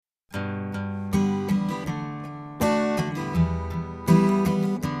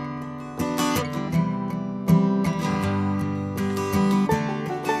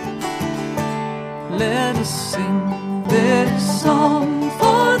us sing this song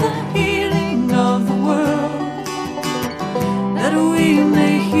for the healing of the world, that we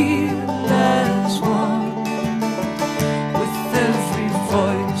may hear as one. With every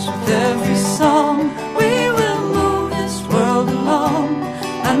voice, with every song, we will move this world along,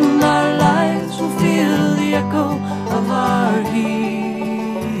 and our lives will feel the echo of our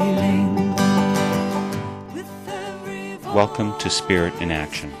healing. Welcome to Spirit in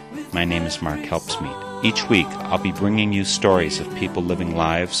Action. My name is Mark Helpsmeet. Each week, I'll be bringing you stories of people living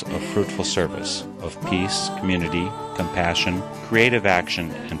lives of fruitful service, of peace, community, compassion, creative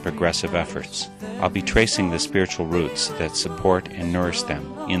action, and progressive efforts. I'll be tracing the spiritual roots that support and nourish them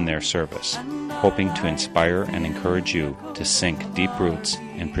in their service, hoping to inspire and encourage you to sink deep roots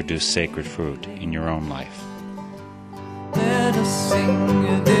and produce sacred fruit in your own life. Let us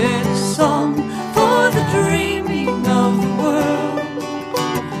sing this song for the dreaming of the world,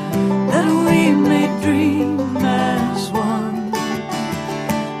 that we may dream as one.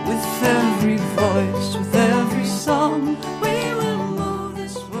 With every voice, with every song, we will move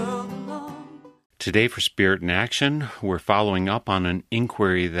this world along. Today for Spirit in Action, we're following up on an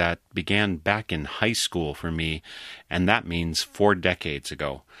inquiry that began back in high school for me, and that means 4 decades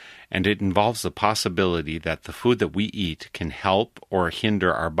ago. And it involves the possibility that the food that we eat can help or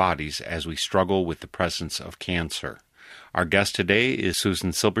hinder our bodies as we struggle with the presence of cancer. Our guest today is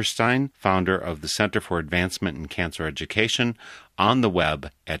Susan Silberstein, founder of the Center for Advancement in Cancer Education, on the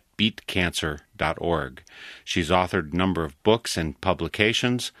web at beatcancer.org. She's authored a number of books and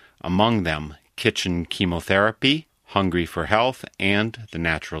publications, among them Kitchen Chemotherapy, Hungry for Health, and the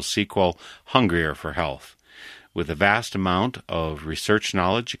natural sequel, Hungrier for Health. With a vast amount of research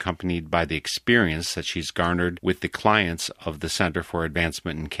knowledge accompanied by the experience that she's garnered with the clients of the Center for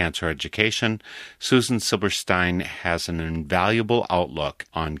Advancement in Cancer Education, Susan Silberstein has an invaluable outlook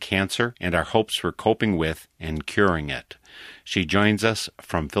on cancer and our hopes for coping with and curing it. She joins us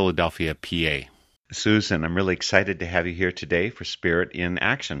from Philadelphia, PA. Susan, I'm really excited to have you here today for Spirit in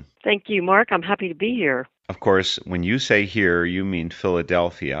Action. Thank you, Mark. I'm happy to be here. Of course, when you say here, you mean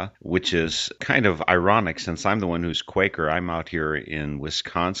Philadelphia, which is kind of ironic since I'm the one who's Quaker. I'm out here in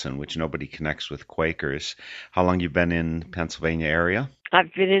Wisconsin, which nobody connects with Quakers. How long you been in Pennsylvania area?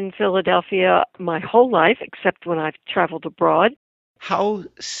 I've been in Philadelphia my whole life, except when I've traveled abroad. How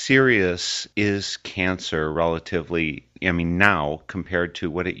serious is cancer relatively, now compared to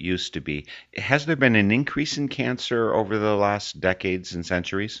what it used to be? Has there been an increase in cancer over the last decades and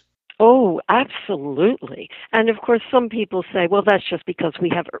centuries? Oh, absolutely. And of course, some people say, well, that's just because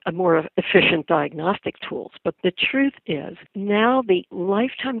we have a more efficient diagnostic tools. But the truth is, now the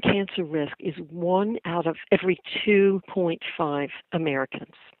lifetime cancer risk is 1 out of every 2.5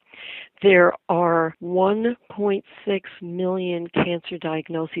 Americans. There are 1.6 million cancer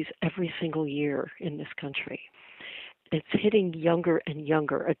diagnoses every single year in this country. It's hitting younger and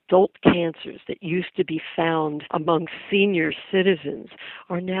younger. Adult cancers that used to be found among senior citizens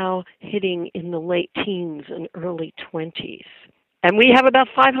are now hitting in the late teens and early 20s. And we have about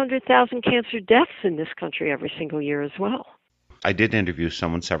 500,000 cancer deaths in this country every single year as well. I did interview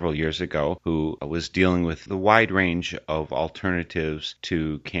someone several years ago who was dealing with the wide range of alternatives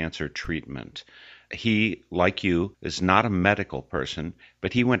to cancer treatment. He, like you, is not a medical person,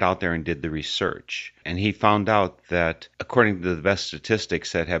 but he went out there and did the research. And he found out that, according to the best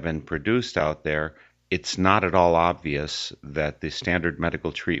statistics that have been produced out there, it's not at all obvious that the standard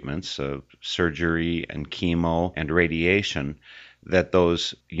medical treatments of surgery and chemo and radiation, that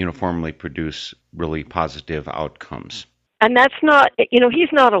those uniformly produce really positive outcomes. And that's not,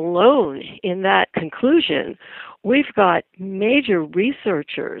 he's not alone in that conclusion. We've got major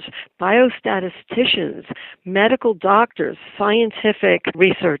researchers, biostatisticians, medical doctors, scientific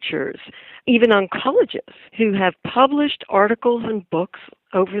researchers, even oncologists who have published articles and books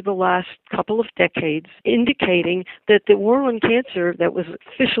over the last couple of decades indicating that the war on cancer that was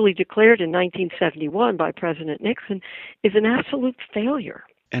officially declared in 1971 by President Nixon is an absolute failure.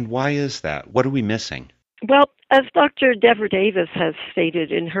 And why is that? What are we missing? Well, as Dr. Deborah Davis has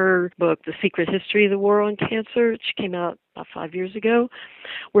stated in her book, The Secret History of the War on Cancer, which came out about 5 years ago,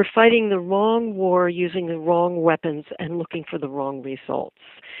 we're fighting the wrong war using the wrong weapons and looking for the wrong results.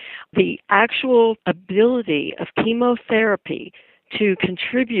 The actual ability of chemotherapy to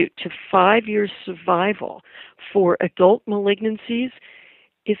contribute to 5 years survival for adult malignancies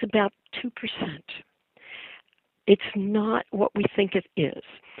is about 2%. It's not what we think it is.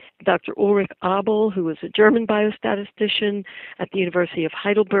 Dr. Ulrich Abel, who is a German biostatistician at the University of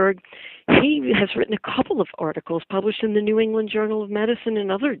Heidelberg, he has written a couple of articles published in the New England Journal of Medicine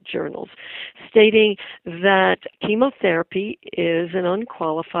and other journals stating that chemotherapy is an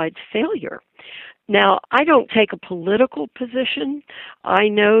unqualified failure. Now, I don't take a political position. I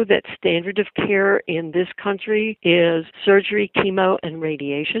know that standard of care in this country is surgery, chemo, and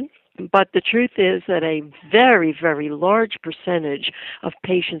radiation. But the truth is that a very, very large percentage of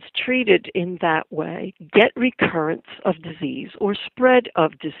patients treated in that way get recurrence of disease or spread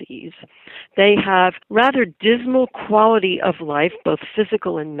of disease. They have rather dismal quality of life, both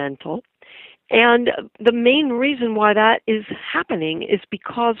physical and mental. And the main reason why that is happening is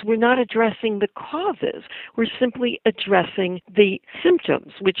because we're not addressing the causes. We're simply addressing the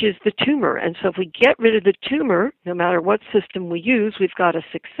symptoms, which is the tumor. And so if we get rid of the tumor, no matter what system we use, we've got a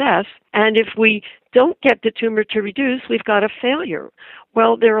success. And if we don't get the tumor to reduce, we've got a failure.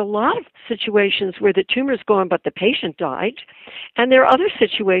 Well, there are a lot of situations where the tumor is gone but the patient died, and there are other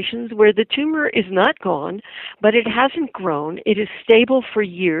situations where the tumor is not gone, but it hasn't grown, it is stable for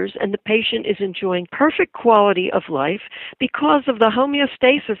years, and the patient is enjoying perfect quality of life because of the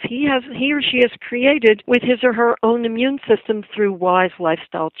homeostasis he or she has created with his or her own immune system through wise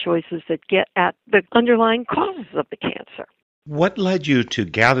lifestyle choices that get at the underlying causes of the cancer. What led you to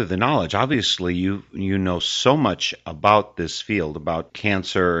gather the knowledge? Obviously, you know so much about this field, about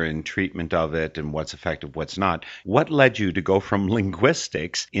cancer and treatment of it and what's effective, what's not. What led you to go from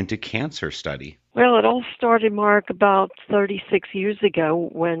linguistics into cancer study? Well, it all started, Mark, about 36 years ago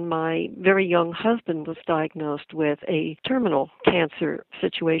when my very young husband was diagnosed with a terminal cancer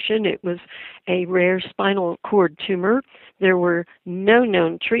situation. It was a rare spinal cord tumor. There were no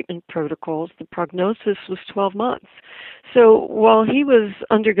known treatment protocols. The prognosis was 12 months. So while he was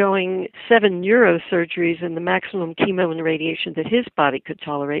undergoing 7 neurosurgeries and the maximum chemo and radiation that his body could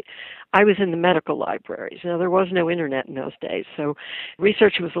tolerate, I was in the medical libraries. Now, there was no internet in those days, so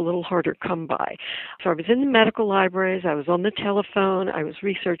research was a little harder to come by. So I was in the medical libraries, I was on the telephone, I was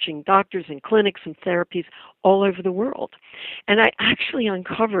researching doctors and clinics and therapies all over the world. And I actually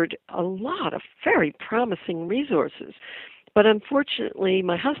uncovered a lot of very promising resources. But unfortunately,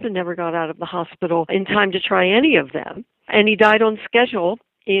 my husband never got out of the hospital in time to try any of them. And he died on schedule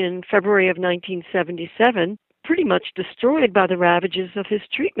in February of 1977, pretty much destroyed by the ravages of his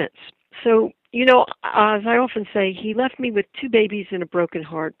treatments. So, as I often say, he left me with 2 babies and a broken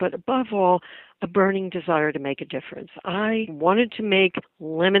heart, but above all, a burning desire to make a difference. I wanted to make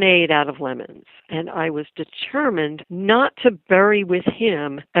lemonade out of lemons, and I was determined not to bury with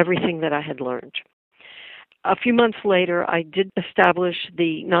him everything that I had learned. A few months later, I did establish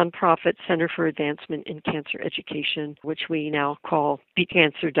the nonprofit Center for Advancement in Cancer Education, which we now call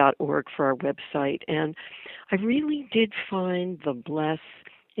beatcancer.org for our website. And I really did find the bless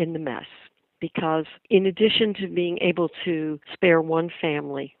in the mess, because in addition to being able to spare one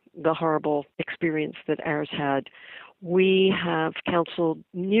family the horrible experience that ours had, we have counseled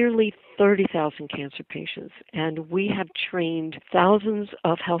nearly 30,000 cancer patients, and we have trained thousands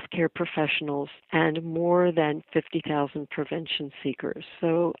of healthcare professionals and more than 50,000 prevention seekers.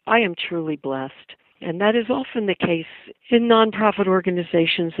 So I am truly blessed. And that is often the case in nonprofit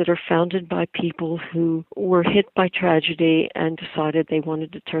organizations that are founded by people who were hit by tragedy and decided they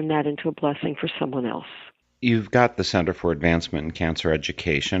wanted to turn that into a blessing for someone else. You've got the Center for Advancement in Cancer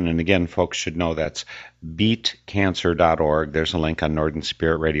Education, and again, folks should know that's beatcancer.org. There's a link on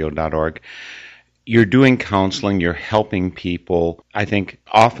NorthernSpiritRadio.org. You're doing counseling, you're helping people, I think,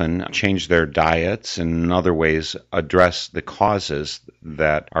 often change their diets and in other ways address the causes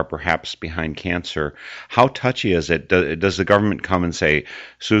that are perhaps behind cancer. How touchy is it? Does the government come and say,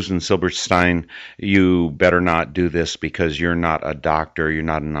 Susan Silberstein, you better not do this because you're not a doctor, you're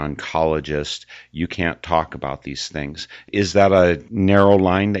not an oncologist, you can't talk about these things? Is that a narrow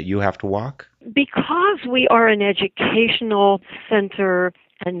line that you have to walk? Because we are an educational center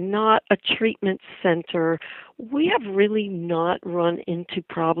and not a treatment center, we have really not run into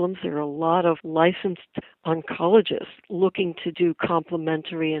problems. There are a lot of licensed oncologists looking to do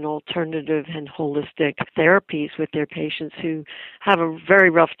complementary and alternative and holistic therapies with their patients who have a very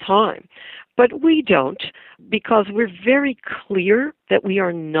rough time. But we don't, because we're very clear that we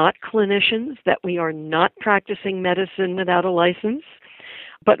are not clinicians, that we are not practicing medicine without a license.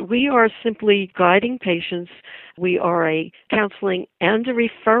 But we are simply guiding patients. We are a counseling and a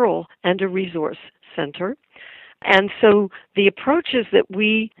referral and a resource center. And so the approaches that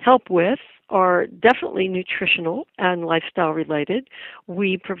we help with are definitely nutritional and lifestyle related.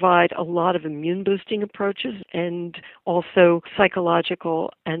 We provide a lot of immune boosting approaches and also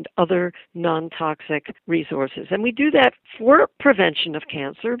psychological and other non-toxic resources. And we do that for prevention of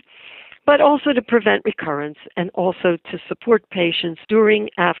cancer, but also to prevent recurrence and also to support patients during,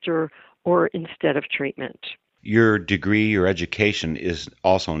 after, or instead of treatment. Your degree, your education is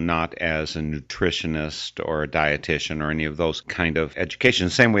also not as a nutritionist or a dietitian or any of those kind of education.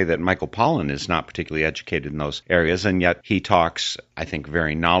 The same way that Michael Pollan is not particularly educated in those areas, and yet he talks, I think,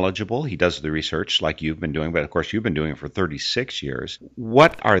 very knowledgeable. He does the research like you've been doing, but of course you've been doing it for 36 years.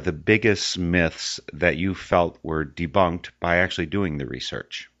 What are the biggest myths that you felt were debunked by actually doing the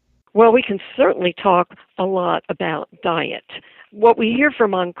research? Well, we can certainly talk a lot about diet. What we hear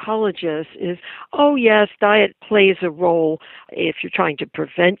from oncologists is, oh yes, diet plays a role if you're trying to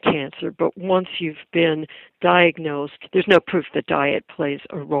prevent cancer, but once you've been diagnosed, there's no proof that diet plays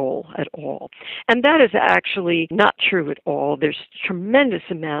a role at all. And that is actually not true at all. There's a tremendous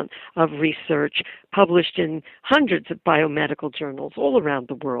amount of research published in hundreds of biomedical journals all around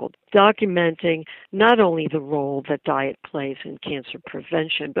the world documenting not only the role that diet plays in cancer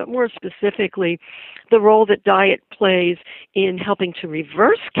prevention, but more specifically the role that diet plays in helping to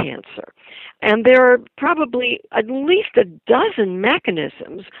reverse cancer. And there are probably at least a dozen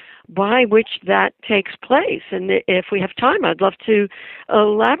mechanisms by which that takes place. And if we have time, I'd love to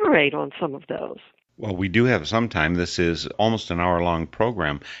elaborate on some of those. Well, we do have some time. This is almost an hour-long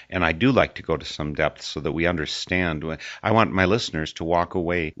program, and I do like to go to some depth so that we understand. I want my listeners to walk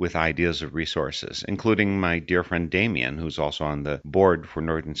away with ideas of resources, including my dear friend Damien, who's also on the board for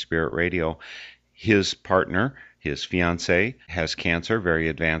Northern Spirit Radio. His partner, his fiancée, has cancer, very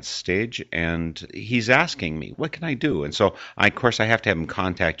advanced stage, and he's asking me, what can I do? And so, of course, I have to have him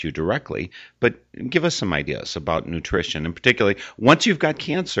contact you directly, but give us some ideas about nutrition, and particularly, once you've got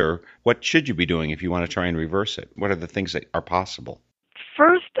cancer, what should you be doing if you want to try and reverse it? What are the things that are possible?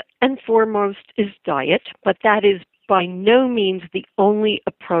 First and foremost is diet, but that is by no means the only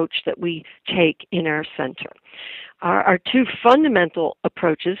approach that we take in our center. Our two fundamental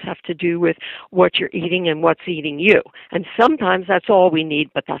approaches have to do with what you're eating and what's eating you. And sometimes that's all we need,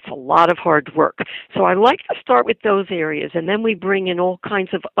 but that's a lot of hard work. So I like to start with those areas, and then we bring in all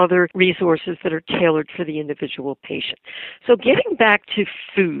kinds of other resources that are tailored for the individual patient. So getting back to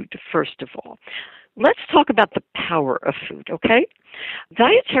food, first of all, let's talk about the power of food, okay?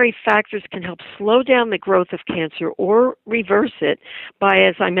 Dietary factors can help slow down the growth of cancer or reverse it by,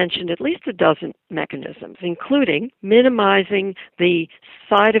 as I mentioned, at least a dozen mechanisms, including minimizing the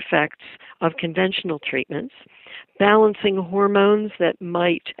side effects of conventional treatments, balancing hormones that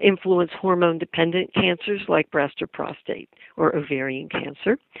might influence hormone-dependent cancers like breast or prostate or ovarian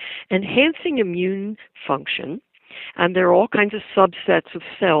cancer, enhancing immune function. And there are all kinds of subsets of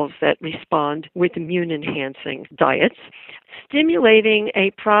cells that respond with immune-enhancing diets, stimulating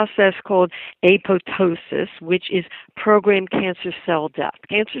a process called apoptosis, which is programmed cancer cell death.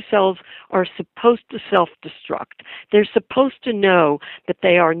 Cancer cells are supposed to self-destruct. They're supposed to know that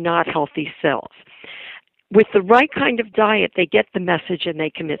they are not healthy cells. With the right kind of diet, they get the message and they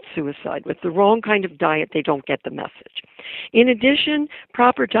commit suicide. With the wrong kind of diet, they don't get the message. In addition,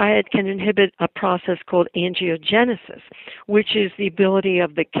 proper diet can inhibit a process called angiogenesis, which is the ability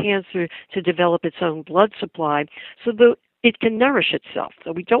of the cancer to develop its own blood supply so that it can nourish itself.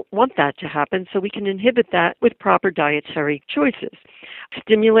 So we don't want that to happen, so we can inhibit that with proper dietary choices.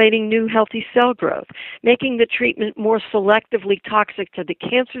 Stimulating new healthy cell growth, making the treatment more selectively toxic to the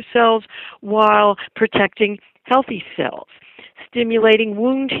cancer cells while protecting healthy cells. Stimulating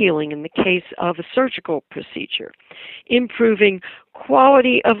wound healing in the case of a surgical procedure. Improving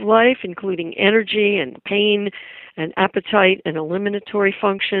quality of life, including energy and pain and appetite and eliminatory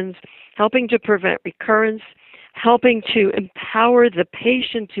functions. Helping to prevent recurrence. Helping to empower the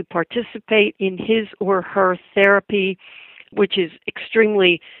patient to participate in his or her therapy, which is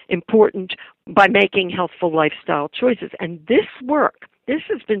extremely important by making healthful lifestyle choices. And this work, this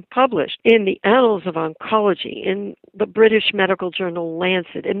has been published in the Annals of Oncology, in the British medical journal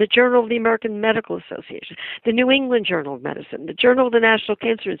Lancet, in the Journal of the American Medical Association, the New England Journal of Medicine, the Journal of the National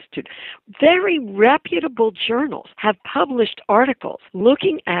Cancer Institute. Very reputable journals have published articles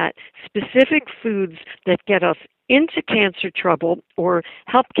looking at specific foods that get us into cancer trouble or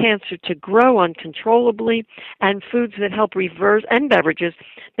help cancer to grow uncontrollably, and foods that help reverse, and beverages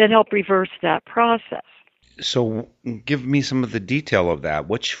that help reverse that process. So give me some of the detail of that.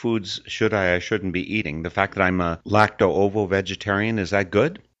 Which foods should I shouldn't be eating? The fact that I'm a lacto-ovo vegetarian, is that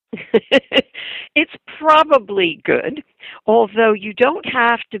good? It's probably good, although you don't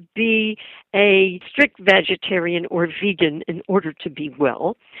have to be a strict vegetarian or vegan in order to be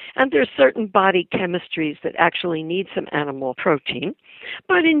well. And there are certain body chemistries that actually need some animal protein.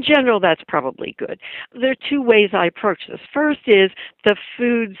 But in general, that's probably good. There are two ways I approach this. First is the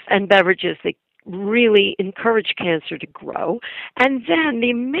foods and beverages that really encourage cancer to grow, and then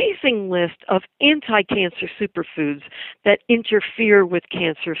the amazing list of anti-cancer superfoods that interfere with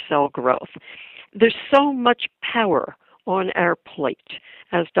cancer cell growth. There's so much power on our plate,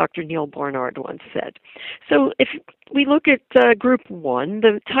 as Dr. Neil Barnard once said. So if we look at group one,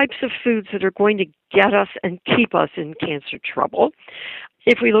 the types of foods that are going to get us and keep us in cancer trouble.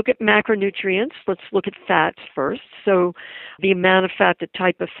 If we look at macronutrients, let's look at fats first. So the amount of fat, the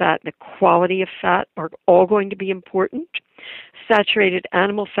type of fat, the quality of fat are all going to be important. Saturated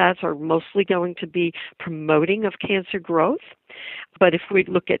animal fats are mostly going to be promoting of cancer growth. But if we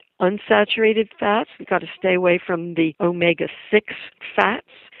look at unsaturated fats, we've got to stay away from the omega-6 fats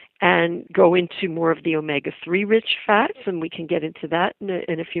and go into more of the omega-3 rich fats, and we can get into that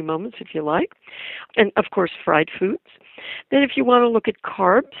in a few moments if you like. And, of course, fried foods. Then if you want to look at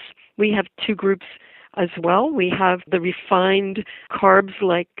carbs, we have two groups as well. We have the refined carbs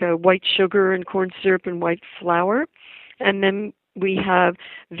like white sugar and corn syrup and white flour. And then we have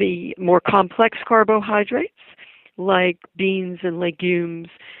the more complex carbohydrates like beans and legumes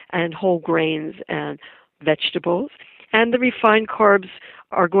and whole grains and vegetables. And the refined carbs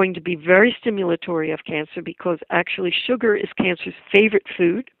are going to be very stimulatory of cancer because actually sugar is cancer's favorite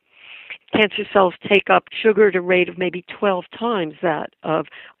food. Cancer cells take up sugar at a rate of maybe 12 times that of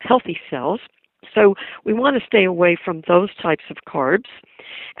healthy cells. So we want to stay away from those types of carbs.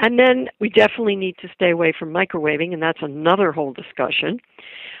 And then we definitely need to stay away from microwaving, and that's another whole discussion.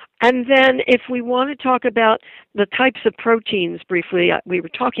 And then if we want to talk about the types of proteins briefly, we were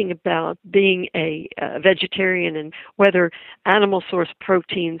talking about being a vegetarian and whether animal source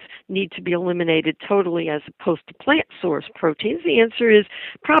proteins need to be eliminated totally as opposed to plant source proteins. The answer is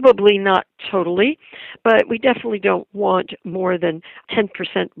probably not totally, but we definitely don't want more than 10%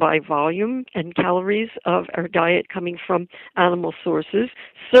 by volume and calories of our diet coming from animal sources.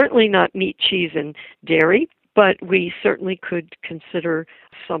 Certainly not meat, cheese, and dairy. But we certainly could consider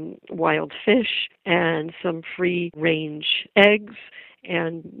some wild fish and some free-range eggs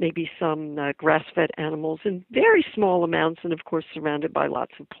and maybe some grass-fed animals in very small amounts and, of course, surrounded by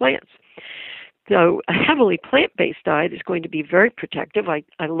lots of plants. So a heavily plant-based diet is going to be very protective. I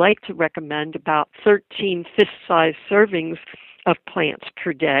like to recommend about 13 fist-sized servings of plants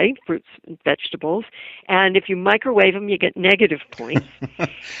per day, fruits and vegetables. And if you microwave them, you get negative points.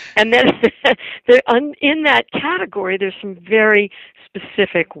 And then in that category, there's some very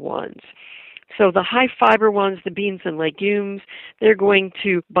specific ones. So the high-fiber ones, the beans and legumes, they're going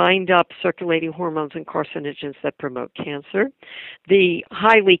to bind up circulating hormones and carcinogens that promote cancer. The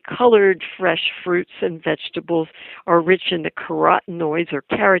highly colored fresh fruits and vegetables are rich in the carotenoids or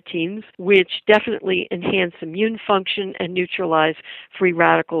carotenes, which definitely enhance immune function and neutralize free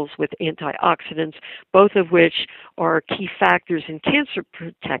radicals with antioxidants, both of which are key factors in cancer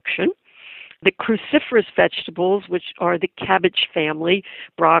protection. The cruciferous vegetables, which are the cabbage family,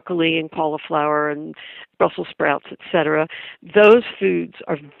 broccoli and cauliflower and Brussels sprouts, etc., those foods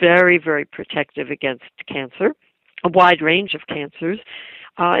are very, very protective against cancer, a wide range of cancers.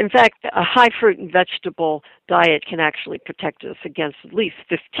 In fact, a high fruit and vegetable diet can actually protect us against at least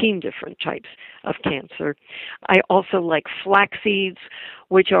 15 different types of cancer. I also like flax seeds,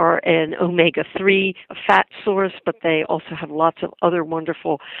 which are an omega-3 fat source, but they also have lots of other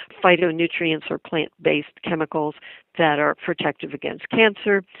wonderful phytonutrients or plant-based chemicals that are protective against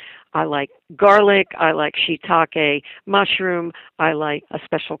cancer. I like garlic. I like shiitake mushroom. I like a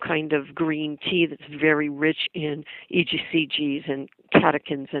special kind of green tea that's very rich in EGCGs and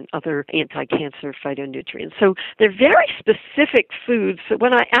catechins and other anti-cancer phytonutrients. So they're very specific foods. So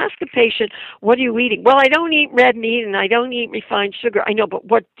when I ask a patient, what are you eating? Well, I don't eat red meat and I don't eat refined sugar. I know, but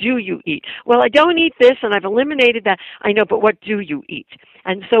what do you eat? Well, I don't eat this and I've eliminated that. I know, but what do you eat?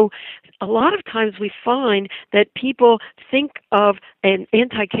 And so a lot of times we find that people think of an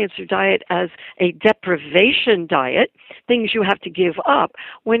anti-cancer diet as a deprivation diet, things you have to give up,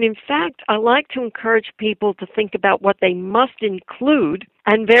 when in fact I like to encourage people to think about what they must include,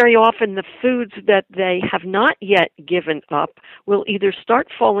 and very often the foods that they have not yet given up will either start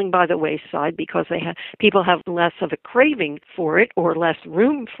falling by the wayside because people have less of a craving for it or less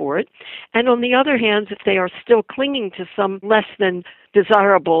room for it, and on the other hand, if they are still clinging to some less than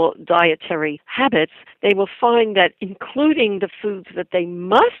desirable dietary habits, they will find that including the foods that they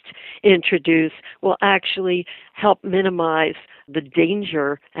must introduce will actually help minimize the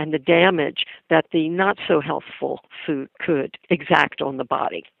danger and the damage that the not-so-healthful food could exact on the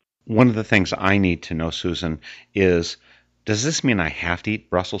body. One of the things I need to know, Susan, is does this mean I have to eat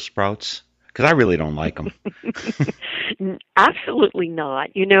Brussels sprouts? Because I really don't like them. Absolutely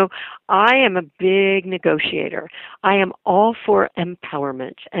not. You know, I am a big negotiator. I am all for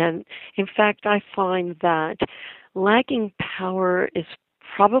empowerment. And in fact, I find that lacking power is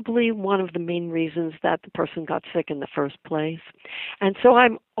probably one of the main reasons that the person got sick in the first place. And so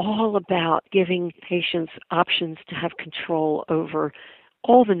I'm all about giving patients options to have control over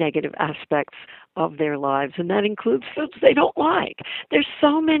all the negative aspects of their lives, and that includes foods they don't like. There's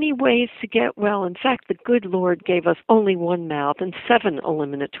so many ways to get well. In fact, the good Lord gave us only one mouth and 7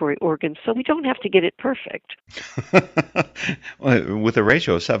 eliminatory organs, so we don't have to get it perfect. Well, with a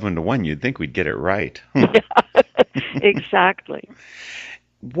ratio of 7-to-1, you'd think we'd get it right. Yeah, exactly.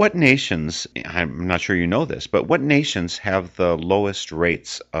 What nations, I'm not sure you know this, but what nations have the lowest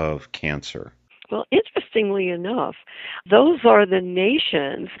rates of cancer? Well, interestingly enough, those are the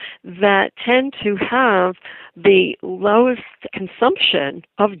nations that tend to have the lowest consumption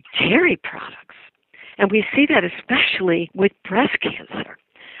of dairy products. And we see that especially with breast cancer.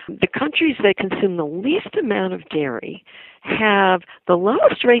 The countries that consume the least amount of dairy have the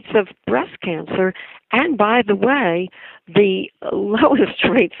lowest rates of breast cancer and, by the way, the lowest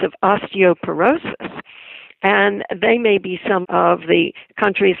rates of osteoporosis. And they may be some of the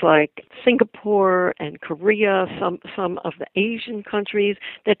countries like Singapore and Korea, some of the Asian countries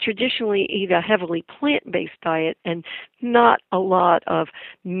that traditionally eat a heavily plant-based diet and not a lot of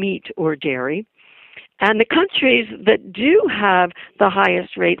meat or dairy. And the countries that do have the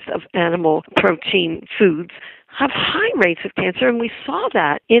highest rates of animal protein foods have high rates of cancer, and we saw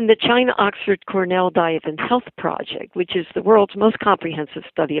that in the China-Oxford-Cornell Diet and Health Project, which is the world's most comprehensive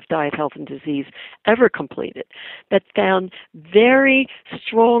study of diet, health, and disease ever completed, that found very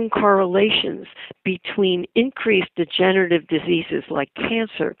strong correlations between increased degenerative diseases like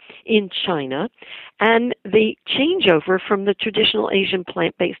cancer in China and the changeover from the traditional Asian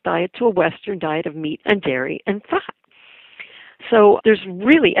plant-based diet to a Western diet of meat and dairy and fat. So there's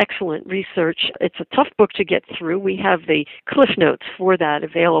really excellent research. It's a tough book to get through. We have the cliff notes for that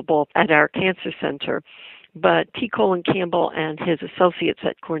available at our cancer center. But T. Colin Campbell and his associates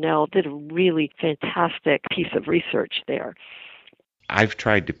at Cornell did a really fantastic piece of research there. I've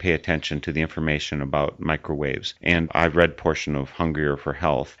tried to pay attention to the information about microwaves, and I've read a portion of Hungrier for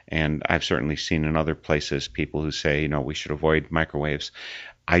Health, and I've certainly seen in other places people who say, we should avoid microwaves.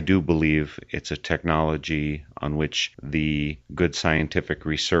 I do believe it's a technology on which the good scientific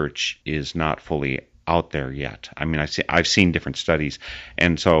research is not fully out there yet. I mean, I've seen different studies,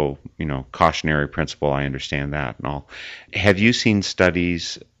 and so, cautionary principle, I understand that and all. Have you seen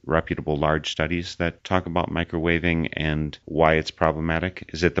studies, reputable large studies, that talk about microwaving and why it's problematic?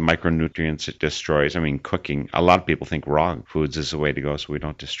 Is it the micronutrients it destroys? I mean, cooking, a lot of people think raw foods is the way to go so we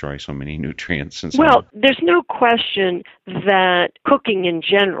don't destroy so many nutrients and so on. There's no question that cooking in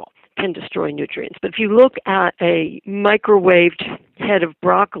general can destroy nutrients. But if you look at a microwaved head of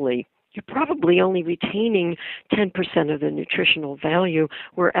broccoli, you're probably only retaining 10% of the nutritional value,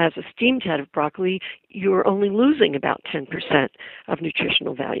 whereas a steamed head of broccoli, you're only losing about 10% of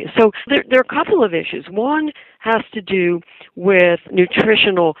nutritional value. So there are a couple of issues. One has to do with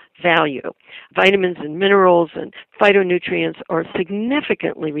nutritional value. Vitamins and minerals and phytonutrients are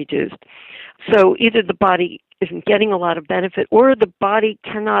significantly reduced. So either the body isn't getting a lot of benefit, or the body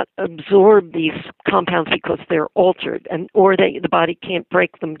cannot absorb these compounds because they're altered, or the body can't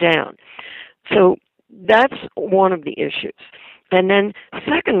break them down. So that's one of the issues. And then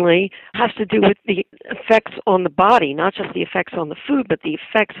secondly, has to do with the effects on the body, not just the effects on the food, but the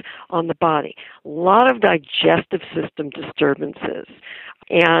effects on the body. A lot of digestive system disturbances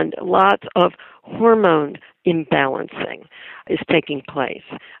and lots of hormone imbalancing is taking place.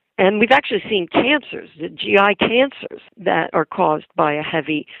 And we've actually seen cancers, the GI cancers, that are caused by a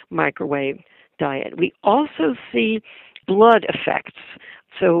heavy microwave diet. We also see blood effects.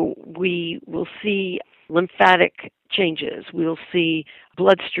 So we will see lymphatic changes. We'll see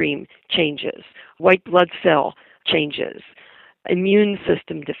bloodstream changes, white blood cell changes, immune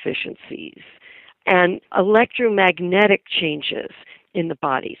system deficiencies, and electromagnetic changes in the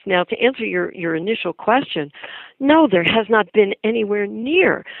bodies. Now, to answer your initial question, no, there has not been anywhere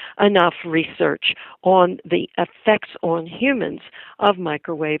near enough research on the effects on humans of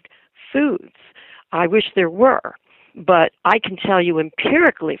microwaved foods. I wish there were, but I can tell you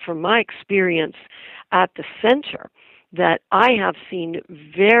empirically from my experience at the center that I have seen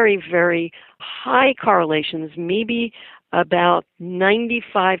very, very high correlations, maybe about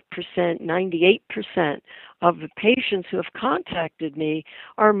 95%, 98% of the patients who have contacted me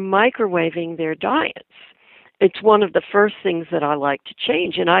are microwaving their diets. It's one of the first things that I like to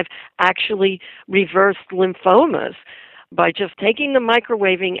change, and I've actually reversed lymphomas by just taking the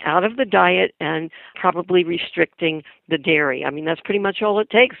microwaving out of the diet and probably restricting the dairy. I mean, that's pretty much all it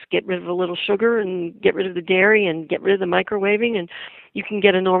takes. Get rid of a little sugar and get rid of the dairy and get rid of the microwaving, and you can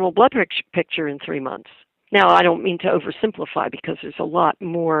get a normal blood picture in 3 months. Now, I don't mean to oversimplify because there's a lot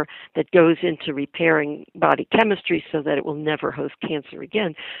more that goes into repairing body chemistry so that it will never host cancer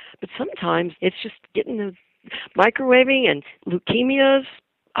again. But sometimes it's just getting the microwaving and leukemias.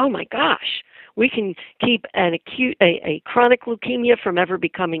 Oh my gosh. We can keep a chronic leukemia from ever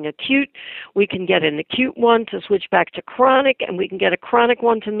becoming acute. We can get an acute one to switch back to chronic, and we can get a chronic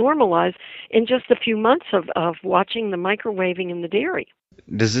one to normalize in just a few months of watching the microwaving in the dairy.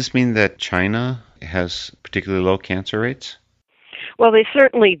 Does this mean that China has particularly low cancer rates? Well, they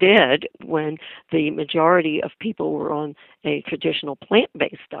certainly did when the majority of people were on a traditional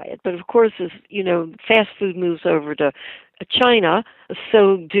plant-based diet. But of course, as you know, fast food moves over to China,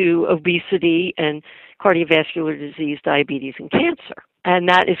 so do obesity and cardiovascular disease, diabetes, and cancer. And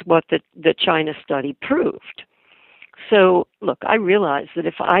that is what the China study proved. So, look, I realize that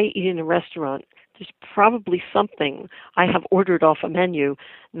if I eat in a restaurant, there's probably something I have ordered off a menu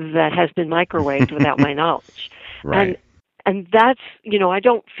that has been microwaved without my knowledge. Right. And that's, you know, I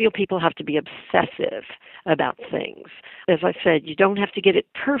don't feel people have to be obsessive about things. As I said, you don't have to get it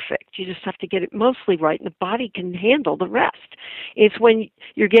perfect. You just have to get it mostly right, and the body can handle the rest. It's when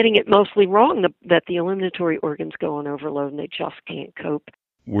you're getting it mostly wrong that the eliminatory organs go on overload and they just can't cope.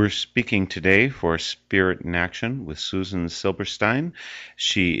 We're speaking today for Spirit in Action with Susan Silberstein.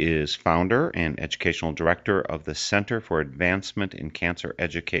 She is founder and educational director of the Center for Advancement in Cancer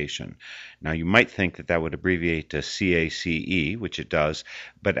Education. Now, you might think that would abbreviate to CACE, which it does,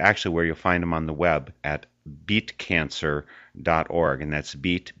 but actually where you'll find them on the web at beatcancer.org, and that's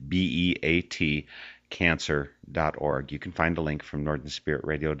beat, B-E-A-T, cancer.org. You can find a link from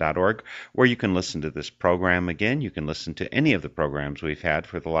NorthernSpiritRadio.org where you can listen to this program again. You can listen to any of the programs we've had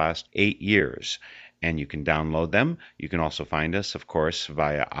for the last 8 years, and you can download them. You can also find us, of course,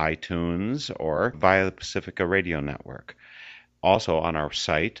 via iTunes or via the Pacifica Radio Network. Also on our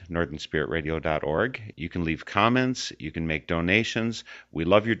site, NorthernSpiritRadio.org, you can leave comments, you can make donations. We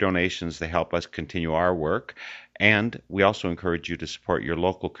love your donations. They help us continue our work. And we also encourage you to support your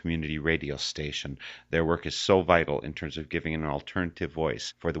local community radio station. Their work is so vital in terms of giving an alternative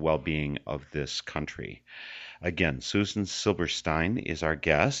voice for the well-being of this country. Again, Susan Silberstein is our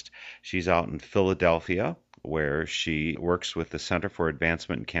guest. She's out in Philadelphia, where she works with the Center for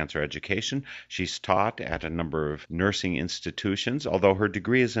Advancement in Cancer Education. She's taught at a number of nursing institutions, although her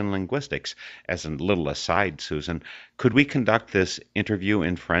degree is in linguistics. As a little aside, Susan, could we conduct this interview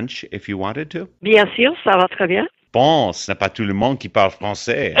in French if you wanted to? Bien sûr, ça va très bien. Bon, ce n'est pas tout le monde qui parle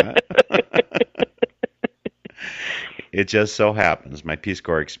français. Hein? It just so happens. My Peace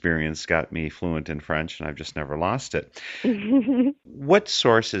Corps experience got me fluent in French, and I've just never lost it. What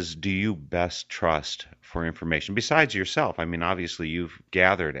sources do you best trust for information besides yourself? I mean, obviously, you've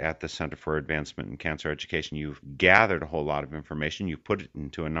gathered at the Center for Advancement in Cancer Education. You've gathered a whole lot of information. You've put it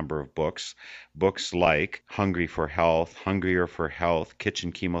into a number of books like Hungry for Health, Hungrier for Health,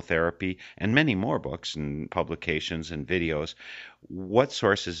 Kitchen Chemotherapy, and many more books and publications and videos. What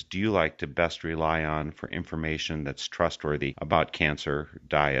sources do you like to best rely on for information that's trustworthy about cancer,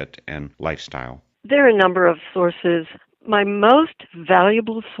 diet, and lifestyle? There are a number of sources. My most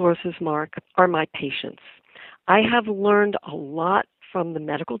valuable sources, Mark, are my patients. I have learned a lot from the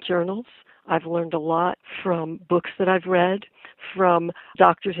medical journals. I've learned a lot from books that I've read, from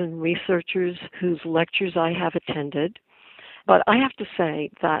doctors and researchers whose lectures I have attended. But I have to say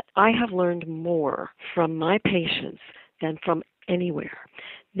that I have learned more from my patients than from anywhere.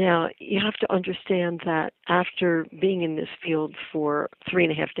 Now, you have to understand that after being in this field for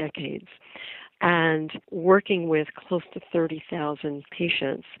 3.5 decades and working with close to 30,000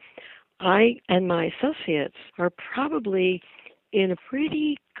 patients, I and my associates are probably in a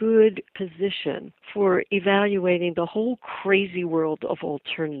pretty good position for evaluating the whole crazy world of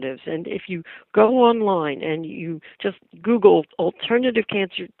alternatives. And if you go online and you just Google alternative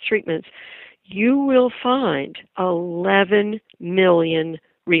cancer treatments, you will find 11 million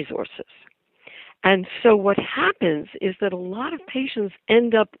resources. And so what happens is that a lot of patients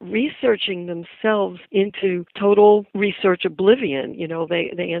end up researching themselves into total research oblivion. You know,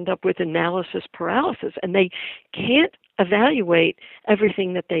 they end up with analysis paralysis, and they can't evaluate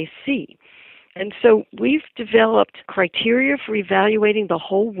everything that they see. And so we've developed criteria for evaluating the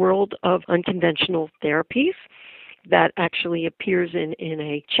whole world of unconventional therapies. That actually appears in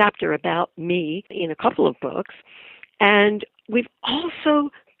a chapter about me in a couple of books. And we've also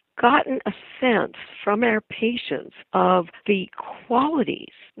gotten a sense from our patients of the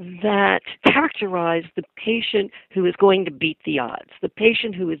qualities that characterize the patient who is going to beat the odds, the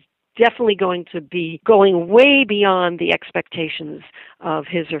patient who is definitely going to be going way beyond the expectations of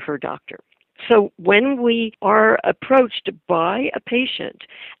his or her doctor. So when we are approached by a patient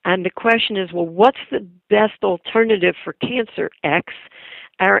and the question is, well, what's the best alternative for cancer X?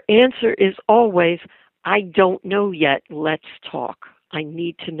 Our answer is always, I don't know yet. Let's talk. I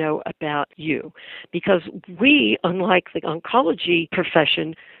need to know about you. Because we, unlike the oncology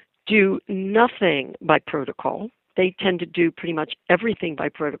profession, do nothing by protocol. They tend to do pretty much everything by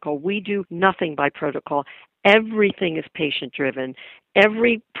protocol. We do nothing by protocol. Everything is patient-driven.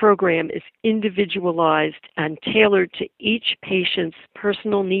 Every program is individualized and tailored to each patient's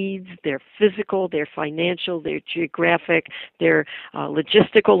personal needs, their physical, their financial, their geographic, their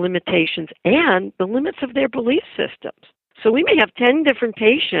logistical limitations, and the limits of their belief systems. So we may have 10 different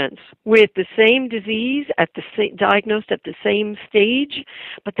patients with the same disease diagnosed at the same stage,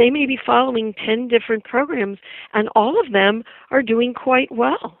 but they may be following 10 different programs, and all of them are doing quite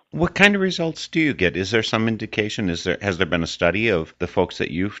well. What kind of results do you get? Is there some indication? Has there been a study of the folks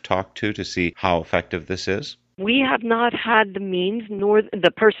that you've talked to see how effective this is? We have not had the means, nor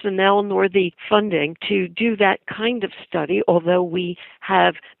the personnel, nor the funding to do that kind of study, although we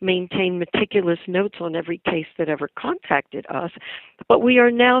have maintained meticulous notes on every case that ever contacted us. But we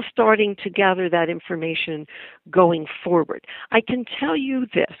are now starting to gather that information going forward. I can tell you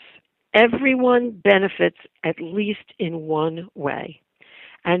this. Everyone benefits at least in one way.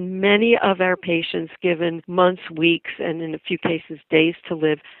 And many of our patients, given months, weeks, and in a few cases days to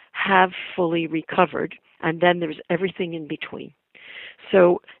live, have fully recovered. And then there's everything in between.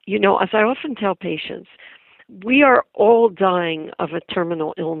 So, as I often tell patients, we are all dying of a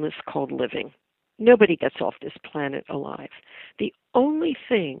terminal illness called living. Nobody gets off this planet alive. The only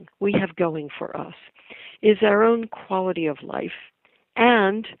thing we have going for us is our own quality of life,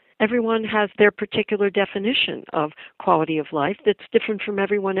 and everyone has their particular definition of quality of life that's different from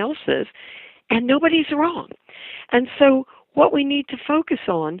everyone else's, and nobody's wrong. And so what we need to focus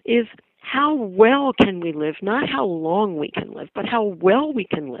on is how well can we live, not how long we can live, but how well we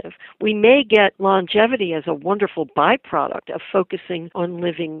can live. We may get longevity as a wonderful byproduct of focusing on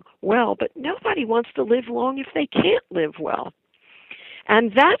living well, but nobody wants to live long if they can't live well.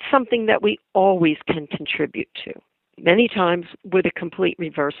 And that's something that we always can contribute to, many times with a complete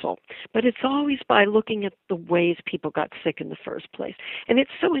reversal. But it's always by looking at the ways people got sick in the first place. And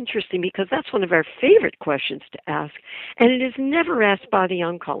it's so interesting because that's one of our favorite questions to ask, and it is never asked by the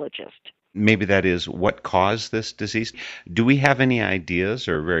oncologist. Maybe that is what caused this disease. Do we have any ideas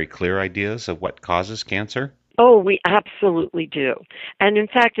or very clear ideas of what causes cancer? Oh, we absolutely do. And in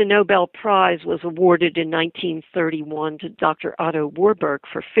fact, a Nobel Prize was awarded in 1931 to Dr. Otto Warburg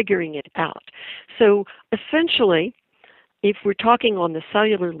for figuring it out. So essentially, if we're talking on the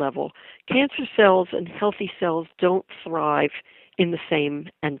cellular level, cancer cells and healthy cells don't thrive in the same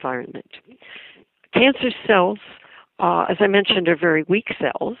environment. Cancer cells, as I mentioned, are very weak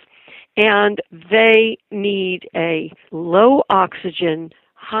cells, and they need a low oxygen,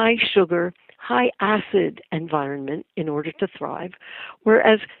 high sugar, high acid environment in order to thrive,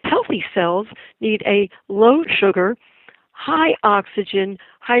 whereas healthy cells need a low sugar, high oxygen,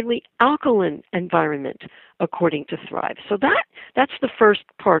 highly alkaline environment according to thrive. So that's the first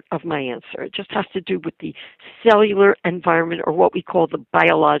part of my answer. It just has to do with the cellular environment, or what we call the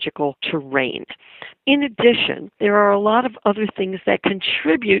biological terrain. In addition, there are a lot of other things that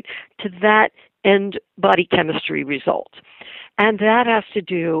contribute to that end body chemistry result. And that has to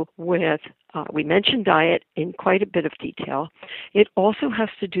do with, we mentioned diet in quite a bit of detail. It also has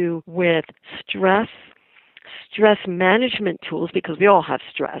to do with stress management tools, because we all have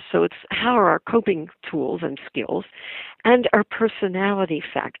stress. So it's how are our coping tools and skills, and our personality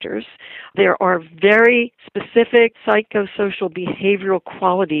factors. There are very specific psychosocial behavioral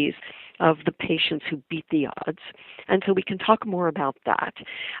qualities of the patients who beat the odds. And so we can talk more about that.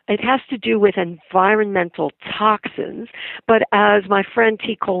 It has to do with environmental toxins, but as my friend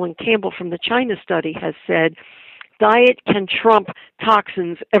T. Colin Campbell from the China study has said, diet can trump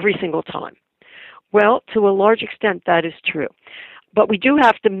toxins every single time. Well, to a large extent, that is true. But we do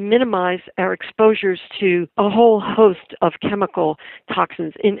have to minimize our exposures to a whole host of chemical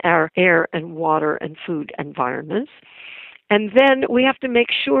toxins in our air and water and food environments. And then we have to make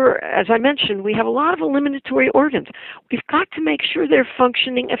sure, as I mentioned, we have a lot of eliminatory organs. We've got to make sure they're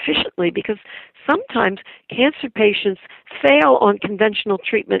functioning efficiently, because sometimes cancer patients fail on conventional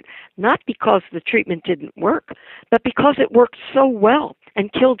treatment, not because the treatment didn't work, but because it worked so well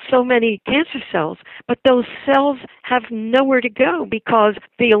and killed so many cancer cells. But those cells have nowhere to go because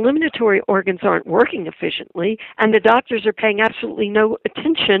the eliminatory organs aren't working efficiently, and the doctors are paying absolutely no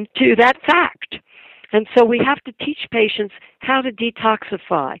attention to that fact. And so we have to teach patients how to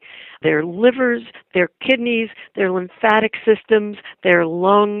detoxify their livers, their kidneys, their lymphatic systems, their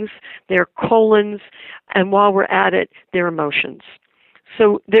lungs, their colons, and while we're at it, their emotions.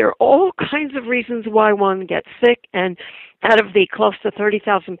 So there are all kinds of reasons why one gets sick, and out of the close to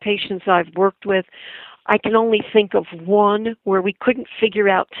 30,000 patients I've worked with, I can only think of one where we couldn't figure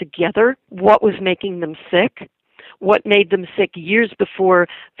out together what was making them sick, what made them sick years before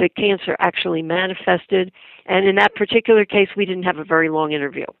the cancer actually manifested. And in that particular case, we didn't have a very long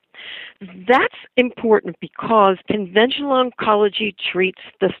interview. That's important because conventional oncology treats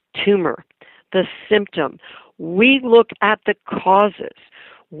the tumor, the symptom. We look at the causes.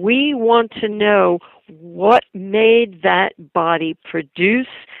 We want to know what made that body produce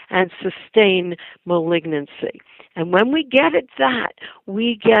and sustain malignancy. And when we get at that,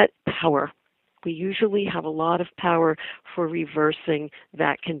 we get power. We usually have a lot of power for reversing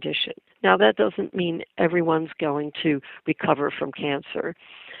that condition. Now, that doesn't mean everyone's going to recover from cancer,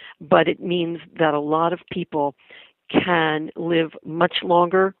 but it means that a lot of people can live much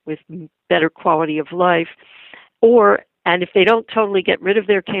longer with better quality of life, and if they don't totally get rid of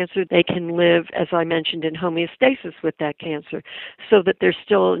their cancer, they can live, as I mentioned, in homeostasis with that cancer so that they're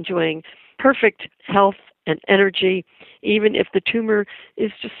still enjoying perfect health and energy, even if the tumor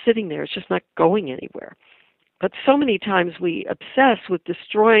is just sitting there. It's just not going anywhere. But so many times we obsess with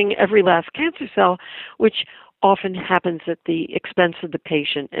destroying every last cancer cell, which often happens at the expense of the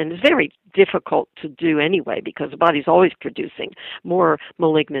patient and is very difficult to do anyway because the body's always producing more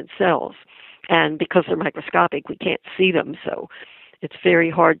malignant cells. And because they're microscopic, we can't see them, so it's very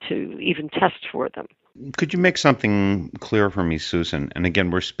hard to even test for them. Could you make something clear for me, Susan? And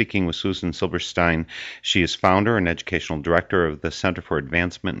again, we're speaking with Susan Silberstein. She is founder and educational director of the Center for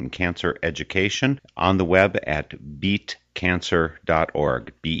Advancement in Cancer Education on the web at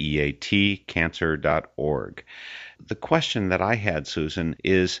beatcancer.org, B-E-A-T, cancer.org. The question that I had, Susan,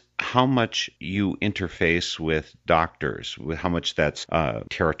 is how much you interface with doctors, with how much that's a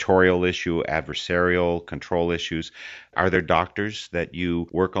territorial issue, adversarial, control issues. Are there doctors that you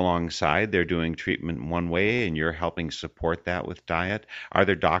work alongside? They're doing treatment one way and you're helping support that with diet. Are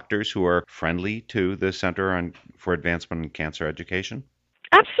there doctors who are friendly to the Center for Advancement in Cancer Education?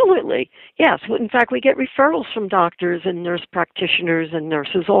 Absolutely, yes. In fact, we get referrals from doctors and nurse practitioners and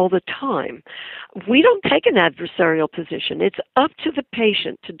nurses all the time. We don't take an adversarial position. It's up to the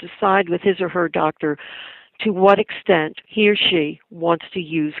patient to decide with his or her doctor to what extent he or she wants to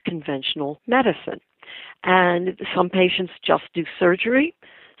use conventional medicine. And some patients just do surgery.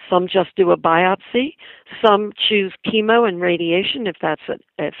 Some just do a biopsy. Some choose chemo and radiation if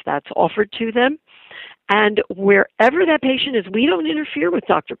that's offered to them. And wherever that patient is, we don't interfere with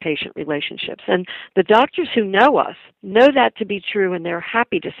doctor-patient relationships. And the doctors who know us know that to be true, and they're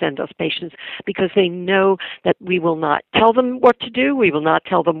happy to send us patients because they know that we will not tell them what to do, we will not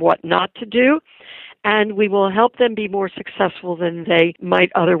tell them what not to do, and we will help them be more successful than they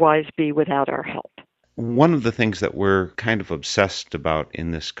might otherwise be without our help. One of the things that we're kind of obsessed about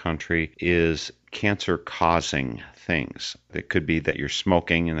in this country is cancer-causing things. It could be that you're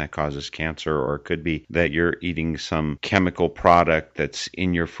smoking and that causes cancer, or it could be that you're eating some chemical product that's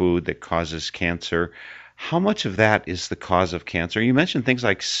in your food that causes cancer. How much of that is the cause of cancer? You mentioned things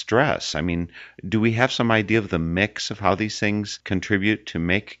like stress. I mean, do we have some idea of the mix of how these things contribute to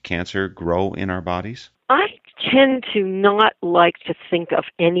make cancer grow in our bodies? I tend to not like to think of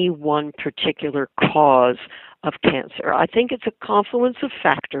any one particular cause of cancer. I think it's a confluence of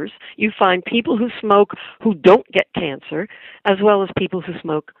factors. You find people who smoke who don't get cancer, as well as people who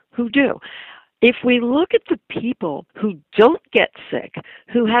smoke who do. If we look at the people who don't get sick,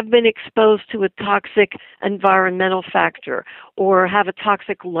 who have been exposed to a toxic environmental factor or have a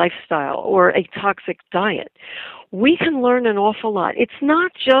toxic lifestyle or a toxic diet, we can learn an awful lot. It's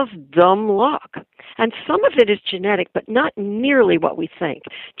not just dumb luck. And some of it is genetic, but not nearly what we think.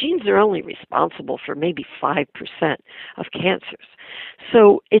 Genes are only responsible for maybe 5% of cancers.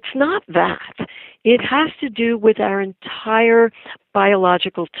 So it's not that. It has to do with our entire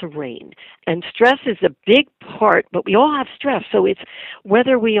biological terrain. And stress is a big part, but we all have stress. So it's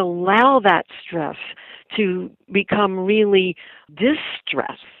whether we allow that stress to become really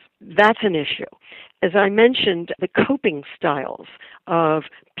distress. That's an issue. As I mentioned, the coping styles of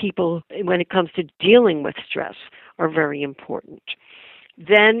people when it comes to dealing with stress are very important.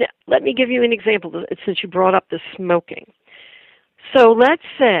 Then let me give you an example since you brought up the smoking. So let's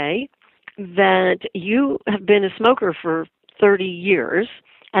say that you have been a smoker for 30 years,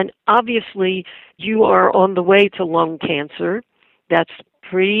 and obviously you are on the way to lung cancer. That's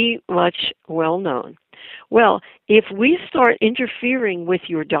pretty much well known. Well, if we start interfering with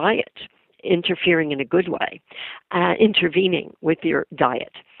your diet interfering in a good way, intervening with your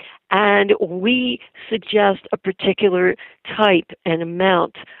diet. And we suggest a particular type and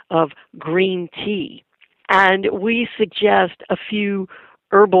amount of green tea. And we suggest a few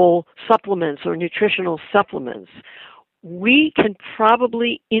herbal supplements or nutritional supplements. We can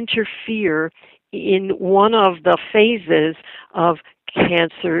probably interfere in one of the phases of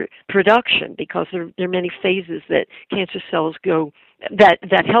cancer production, because there are many phases that cancer cells go,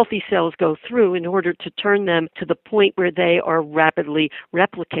 that healthy cells go through in order to turn them to the point where they are rapidly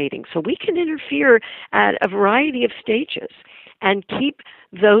replicating. So we can interfere at a variety of stages and keep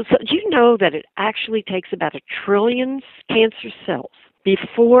those. Do you know that it actually takes about 1 trillion cancer cells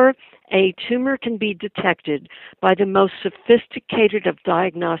before a tumor can be detected by the most sophisticated of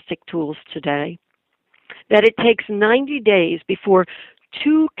diagnostic tools today? That it takes 90 days before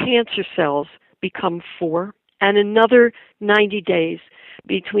 2 cancer cells become 4, and another 90 days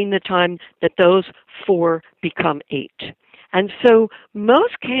between the time that those 4 become 8. And so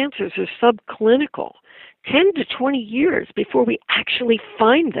most cancers are subclinical, 10 to 20 years before we actually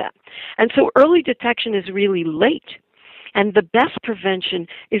find them. And so early detection is really late. And the best prevention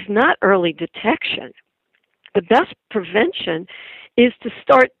is not early detection. The best prevention is to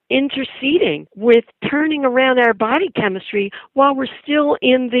start interceding with turning around our body chemistry while we're still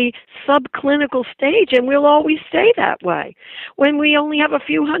in the subclinical stage, and we'll always stay that way when we only have a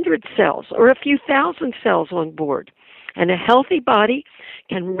few hundred cells or a few thousand cells on board. And a healthy body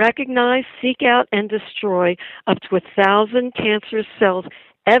can recognize, seek out, and destroy up to 1,000 cancerous cells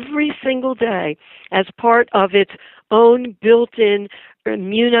every single day as part of its own built-in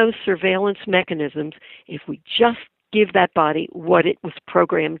immunosurveillance mechanisms if we just give that body what it was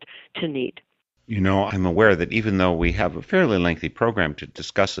programmed to need. You know, I'm aware that even though we have a fairly lengthy program to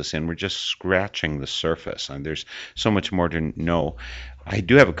discuss this in, we're just scratching the surface, and there's so much more to know. I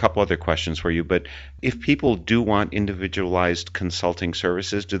do have a couple other questions for you, but if people do want individualized consulting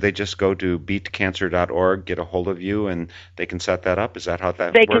services, do they just go to beatcancer.org, get a hold of you, and they can set that up? Is that how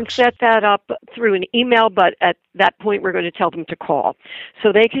that works? They can set that up through an email, but at that point we're going to tell them to call.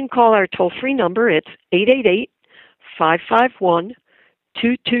 So they can call our toll-free number. It's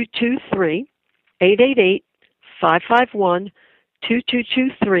 888-551-2223,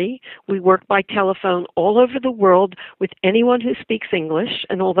 888-551-2223. We work by telephone all over the world with anyone who speaks English,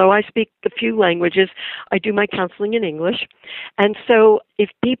 and although I speak a few languages, I do my counseling in English. And so if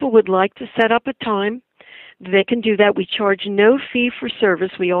people would like to set up a time, they can do that. We charge no fee for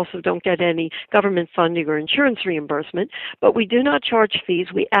service. We also don't get any government funding or insurance reimbursement, but we do not charge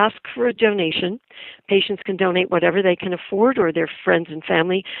fees. We ask for a donation. Patients can donate whatever they can afford, or their friends and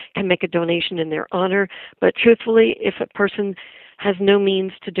family can make a donation in their honor. But truthfully, if a person has no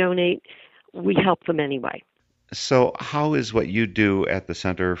means to donate, we help them anyway. So how is what you do at the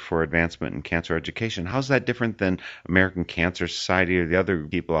Center for Advancement in Cancer Education, how's that different than American Cancer Society or the other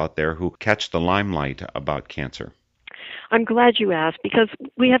people out there who catch the limelight about cancer? I'm glad you asked, because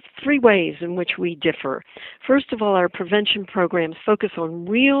we have 3 ways in which we differ. First of all, our prevention programs focus on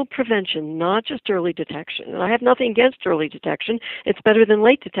real prevention, not just early detection. And I have nothing against early detection. It's better than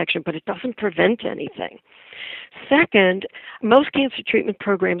late detection, but it doesn't prevent anything. Second, most cancer treatment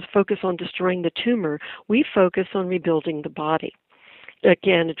programs focus on destroying the tumor. We focus on rebuilding the body.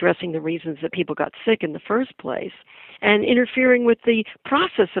 Again, addressing the reasons that people got sick in the first place, and interfering with the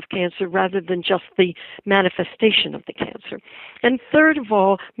process of cancer rather than just the manifestation of the cancer. And third of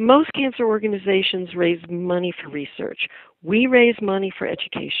all, most cancer organizations raise money for research. We raise money for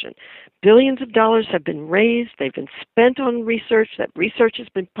education. Billions of dollars have been raised. They've been spent on research. That research has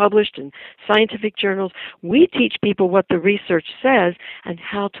been published in scientific journals. We teach people what the research says and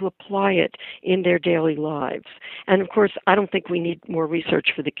how to apply it in their daily lives. And of course, I don't think we need more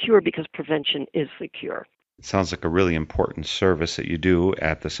research for the cure, because prevention is the cure. It sounds like a really important service that you do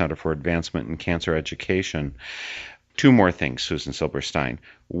at the Center for Advancement in Cancer Education. 2 more things, Susan Silberstein.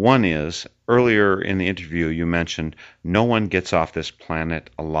 One is, earlier in the interview you mentioned no one gets off this planet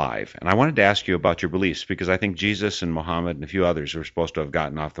alive. And I wanted to ask you about your beliefs, because I think Jesus and Muhammad and a few others were supposed to have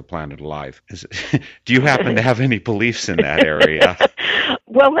gotten off the planet alive. Do you happen to have any beliefs in that area?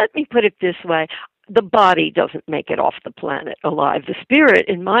 Well, let me put it this way. The body doesn't make it off the planet alive. The spirit,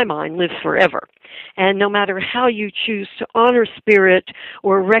 in my mind, lives forever. And no matter how you choose to honor spirit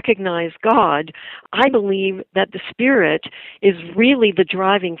or recognize God, I believe that the spirit is really the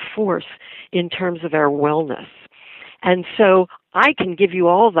driving force in terms of our wellness. And so I can give you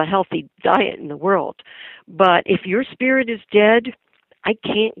all the healthy diet in the world, but if your spirit is dead, I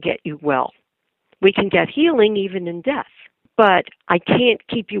can't get you well. We can get healing even in death. but I can't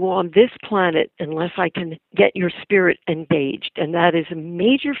keep you on this planet unless I can get your spirit engaged. And that is a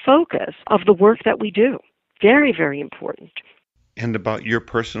major focus of the work that we do. Very, very important. And about your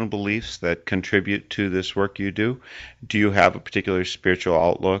personal beliefs that contribute to this work you do, do you have a particular spiritual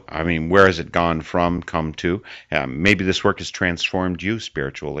outlook? I mean, where has it come to? Maybe this work has transformed you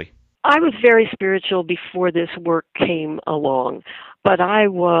spiritually. I was very spiritual before this work came along, but I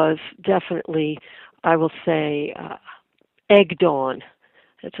was definitely, I will say, egged on.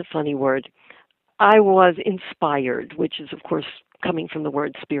 That's a funny word. I was inspired, which is, of course, coming from the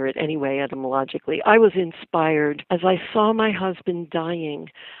word spirit anyway, etymologically. I was inspired as I saw my husband dying.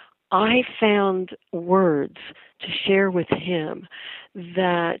 I found words to share with him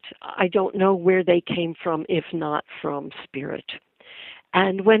that I don't know where they came from, if not from spirit.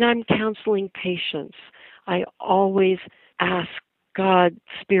 And when I'm counseling patients, I always ask God,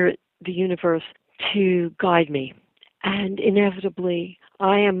 Spirit, the universe, to guide me. And inevitably,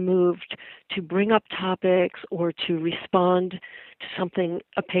 I am moved to bring up topics or to respond to something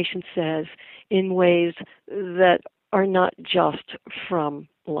a patient says in ways that are not just from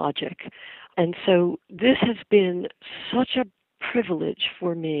logic. And so this has been such a privilege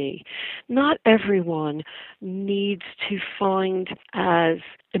for me. Not everyone needs to find as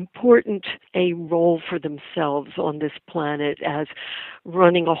important a role for themselves on this planet as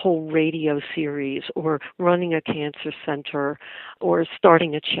running a whole radio series or running a cancer center or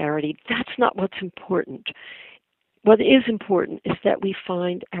starting a charity. That's not what's important. What is important is that we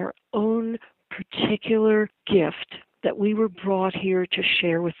find our own particular gift that we were brought here to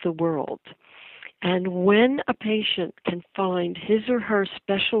share with the world. And when a patient can find his or her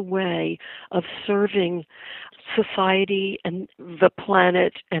special way of serving society and the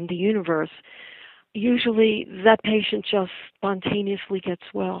planet and the universe, usually that patient just spontaneously gets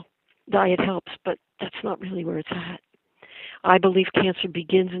well. Diet helps, but that's not really where it's at. I believe cancer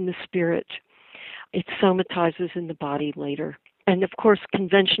begins in the spirit. It somatizes in the body later. And of course,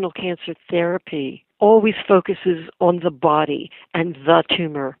 conventional cancer therapy always focuses on the body and the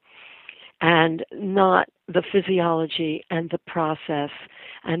tumor, and not the physiology and the process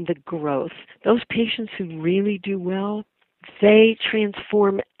and the growth. Those patients who really do well, they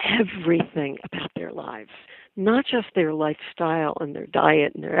transform everything about their lives, not just their lifestyle and their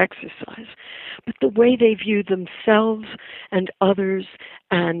diet and their exercise, but the way they view themselves and others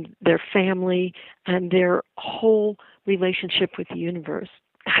and their family and their whole relationship with the universe.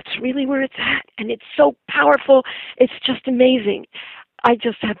 That's really where it's at, and it's so powerful. It's just amazing. I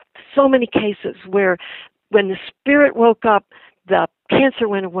just have so many cases where when the spirit woke up, the cancer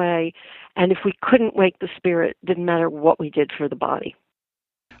went away, and if we couldn't wake the spirit, it didn't matter what we did for the body.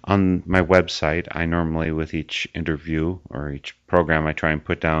 On my website, I normally, with each interview or each program, I try and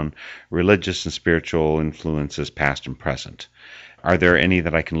put down religious and spiritual influences, past and present. Are there any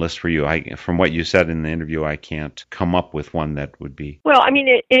that I can list for you? From what you said in the interview, I can't come up with one that would be. Well, I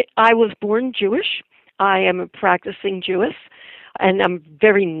mean, I was born Jewish. I am a practicing Jewess, and I'm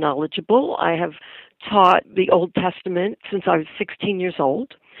very knowledgeable. I have taught the Old Testament since I was 16 years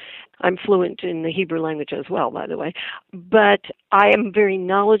old. I'm fluent in the Hebrew language as well, by the way. But I am very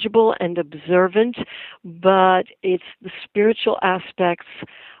knowledgeable and observant, but it's the spiritual aspects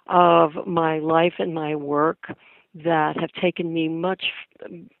of my life and my work that have taken me much,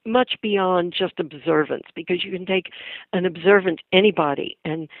 much beyond just observance, because you can take an observant anybody,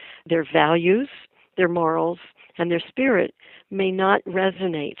 and their values, their morals, and their spirit may not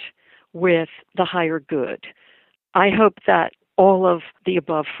resonate with the higher good. I hope that all of the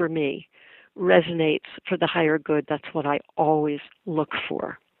above for me resonates for the higher good. That's what I always look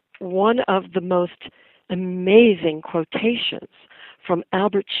for. One of the most amazing quotations from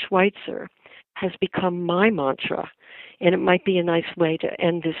Albert Schweitzer has become my mantra, and it might be a nice way to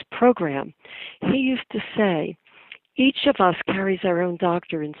end this program. He used to say, "Each of us carries our own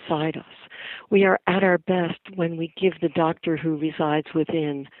doctor inside us. We are at our best when we give the doctor who resides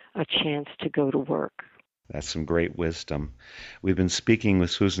within a chance to go to work." That's some great wisdom. We've been speaking with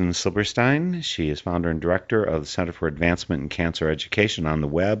Susan Silberstein. She is founder and director of the Center for Advancement in Cancer Education on the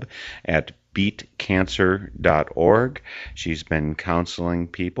web at beatcancer.org. She's been counseling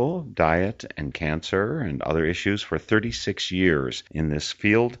people, diet and cancer and other issues for 36 years in this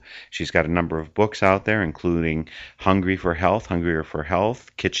field. She's got a number of books out there, including Hungrier for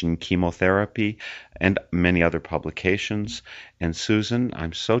Health, Kitchen Chemotherapy, and many other publications. And Susan,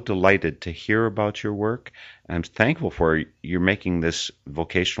 I'm so delighted to hear about your work. I'm thankful for you're making this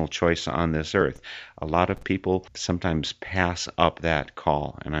vocational choice on this earth. A lot of people sometimes pass up that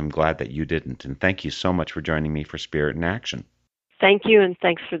call, and I'm glad that you didn't. And thank you so much for joining me for Spirit in Action. Thank you, and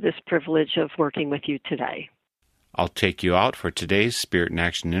thanks for this privilege of working with you today. I'll take you out for today's Spirit in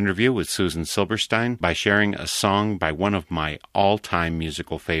Action interview with Susan Silberstein by sharing a song by one of my all-time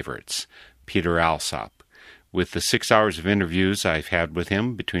musical favorites, Peter Alsop. With the 6 hours of interviews I've had with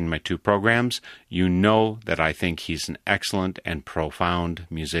him between my two programs, you know that I think he's an excellent and profound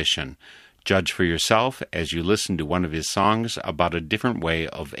musician. Judge for yourself as you listen to one of his songs about a different way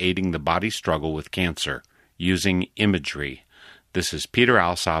of aiding the body's struggle with cancer, using imagery. This is Peter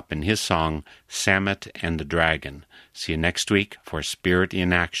Alsop and his song, Samet and the Dragon. See you next week for Spirit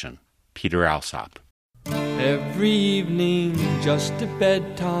in Action. Peter Alsop. Every evening, just at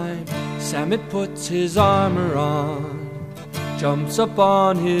bedtime, Samet puts his armor on, jumps up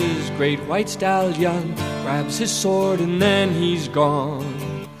on his great white stallion, grabs his sword and then he's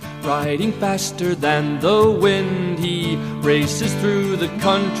gone. Riding faster than the wind, he races through the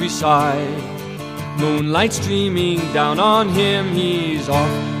countryside. Moonlight streaming down on him, he's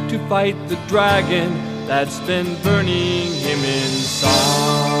off to fight the dragon that's been burning him inside.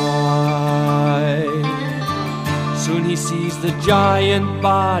 Soon he sees the giant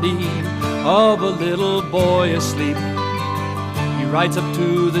body of a little boy asleep. He rides up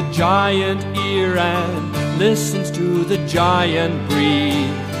to the giant ear and listens to the giant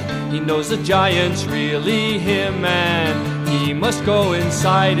breathe. He knows the giant's really him and he must go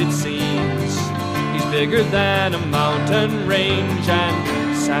inside, it seems. Bigger than a mountain range,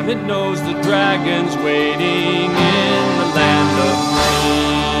 and Samet knows the dragon's waiting in the land of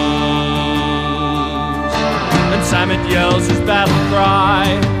dreams. And Samet yells his battle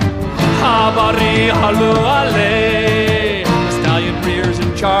cry, Habari halu ale. The stallion rears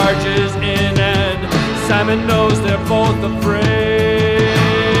and charges in, and Samet knows they're both afraid.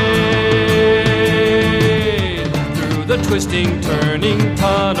 Through the twisting, turning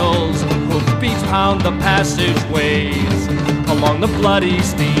tunnels, hoofbeats pound the passageways. Along the bloody,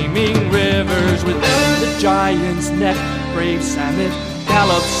 steaming rivers, within the giant's neck, brave Samet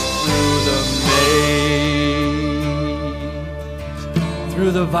gallops through the maze.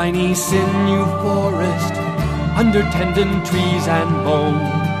 Through the viney sinew forest, under tendon trees and bone,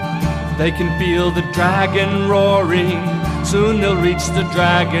 they can feel the dragon roaring. Soon they'll reach the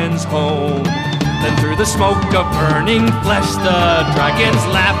dragon's home. Then through the smoke of burning flesh, the dragon's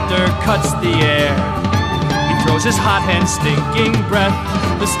laughter cuts the air. He throws his hot and stinking breath.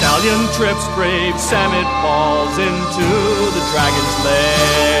 The stallion trips, brave Samet falls into the dragon's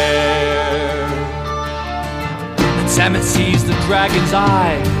lair. And Samet sees the dragon's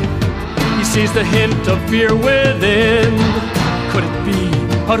eye. He sees the hint of fear within. Could it be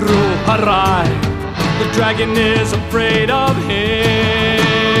Haru Harai? The dragon is afraid of him.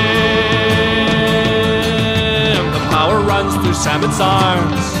 Power runs through Samet's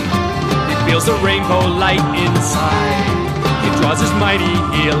arms. He feels the rainbow light inside. He draws his mighty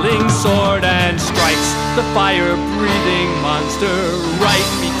healing sword and strikes the fire-breathing monster right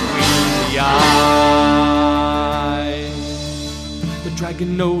between the eyes. The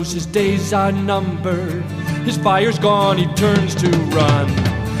dragon knows his days are numbered. His fire's gone, he turns to run.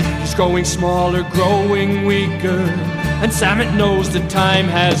 He's growing smaller, growing weaker, and Samet knows the time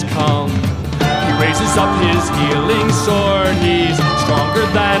has come. He raises up his healing sword. He's stronger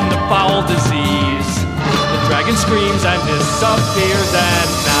than the foul disease. The dragon screams and disappears, and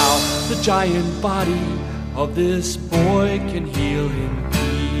now the giant body of this boy can heal in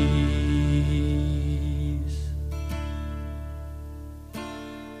peace.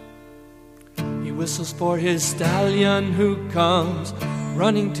 He whistles for his stallion who comes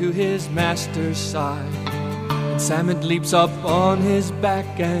running to his master's side. And Samet leaps up on his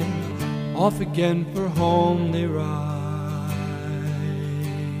back and off again for home they ride.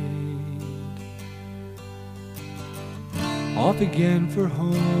 Off again for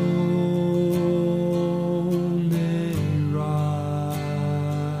home they ride.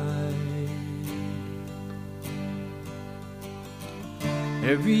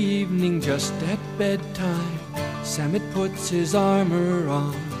 Every evening just at bedtime, Samet puts his armor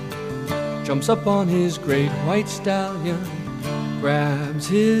on, jumps up on his great white stallion, grabs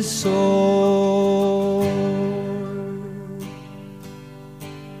his sword,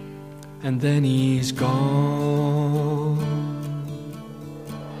 and then he's gone.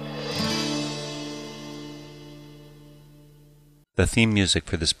 The theme music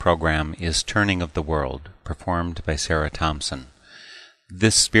for this program is Turning of the World, performed by Sarah Thompson.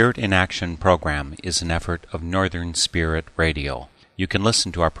 This Spirit in Action program is an effort of Northern Spirit Radio. You can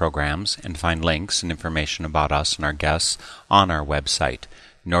listen to our programs and find links and information about us and our guests on our website,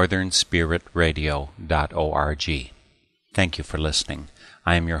 northernspiritradio.org. Thank you for listening.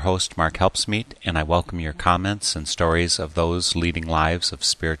 I am your host, Mark Helpsmeet, and I welcome your comments and stories of those leading lives of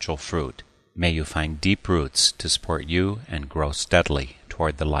spiritual fruit. May you find deep roots to support you and grow steadily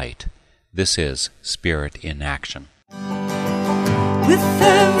toward the light. This is Spirit in Action. With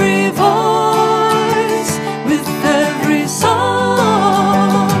every voice